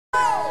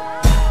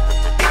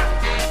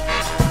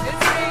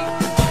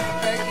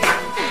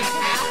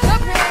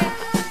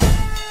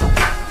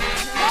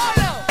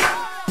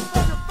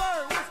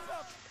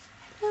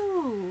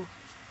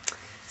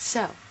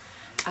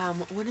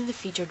One of the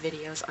featured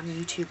videos on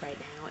YouTube right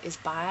now is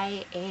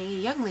by a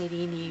young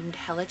lady named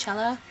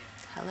hellachella.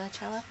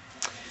 Hellachella?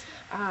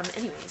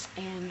 Anyways,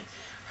 and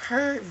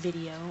her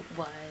video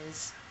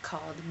was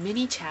called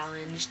Mini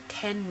Challenge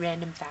 10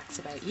 Random Facts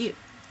About You.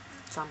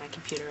 It's on my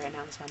computer right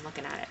now, so I'm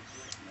looking at it.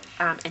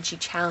 And she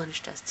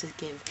challenged us to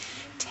give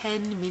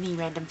 10 mini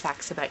random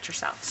facts about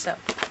yourself. So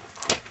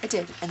I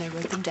did, and I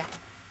wrote them down.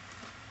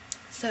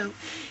 So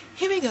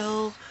here we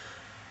go,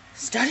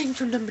 starting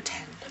from number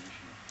 10.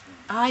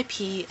 I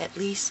pee at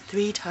least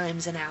 3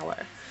 times an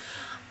hour.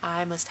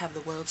 I must have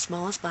the world's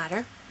smallest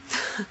bladder,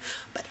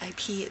 but I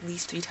pee at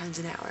least 3 times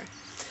an hour.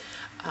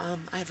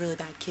 I have really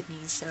bad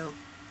kidneys, so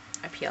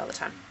I pee all the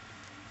time.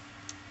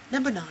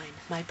 Number 9,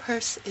 my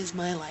purse is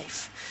my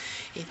life.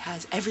 It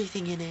has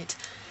everything in it.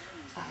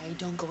 I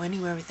don't go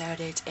anywhere without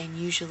it, and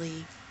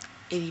usually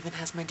it even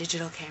has my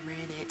digital camera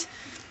in it.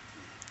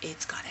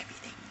 It's got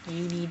everything.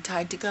 You need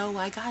Tide to go,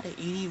 I got it.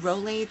 You need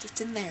Rolaids,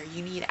 it's in there.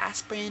 You need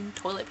aspirin,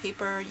 toilet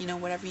paper,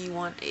 whatever you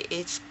want.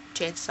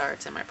 Chances are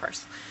it's in my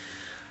purse.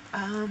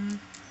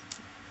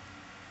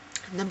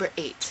 Number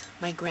 8,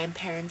 my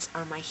grandparents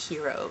are my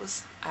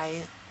heroes.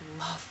 I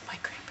love my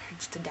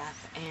grandparents to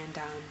death, and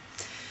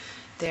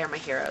they're my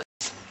heroes.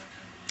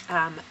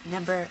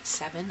 Number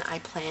 7, I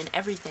plan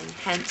everything,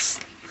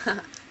 hence,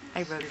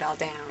 I wrote it all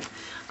down.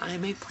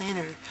 I'm a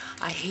planner.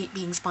 I hate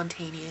being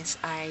spontaneous.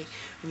 I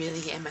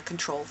really am a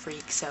control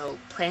freak, so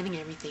planning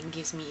everything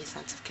gives me a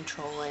sense of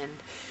control and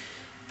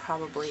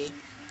probably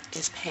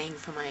is paying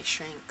for my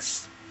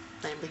shrink's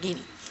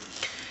Lamborghini.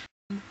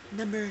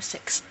 Number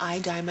 6, I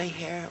dye my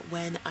hair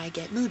when I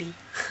get moody,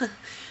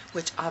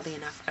 which oddly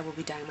enough, I will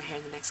be dyeing my hair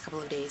in the next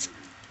couple of days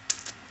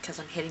because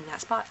I'm hitting that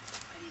spot.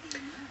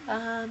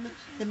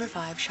 Number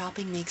 5,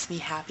 shopping makes me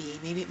happy.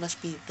 Maybe it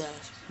must be the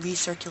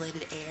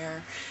recirculated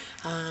air,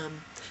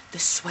 the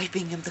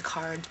swiping of the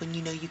cards when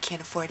you know you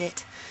can't afford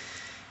it.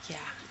 Yeah,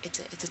 it's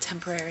a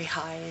temporary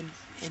high,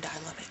 and I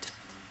love it.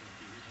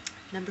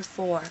 Number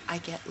 4, I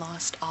get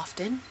lost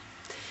often.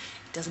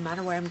 It doesn't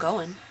matter where I'm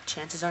going.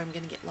 Chances are I'm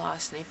going to get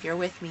lost, and if you're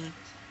with me,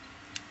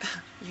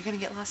 you're going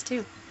to get lost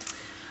too.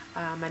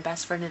 My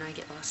best friend and I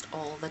get lost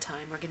all the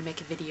time. We're going to make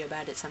a video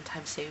about it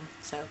sometime soon,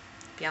 so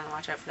be on the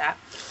watch out for that.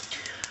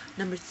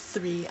 Number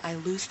 3, I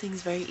lose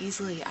things very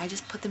easily. I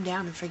just put them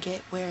down and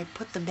forget where I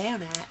put them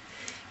down at.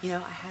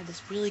 I had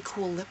this really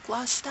cool lip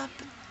gloss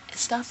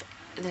stuff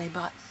that I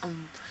bought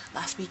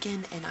last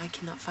weekend, and I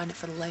cannot find it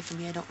for the life of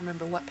me. I don't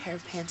remember what pair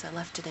of pants I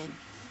left it in.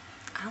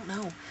 I don't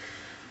know.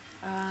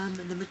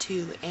 Number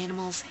 2,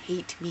 animals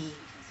hate me.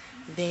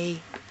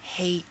 They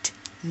hate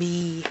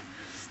me.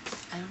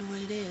 I don't know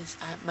what it is.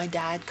 My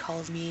dad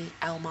calls me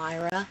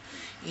Elmira,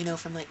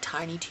 from like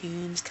Tiny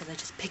Toons, because I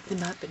just pick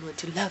them up and want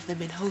to love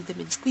them and hold them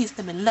and squeeze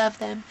them and love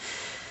them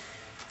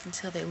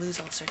until they lose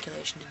all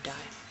circulation and die.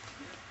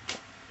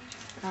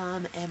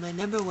 And my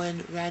number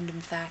 1 random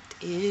fact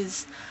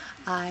is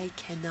I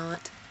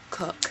cannot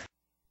cook.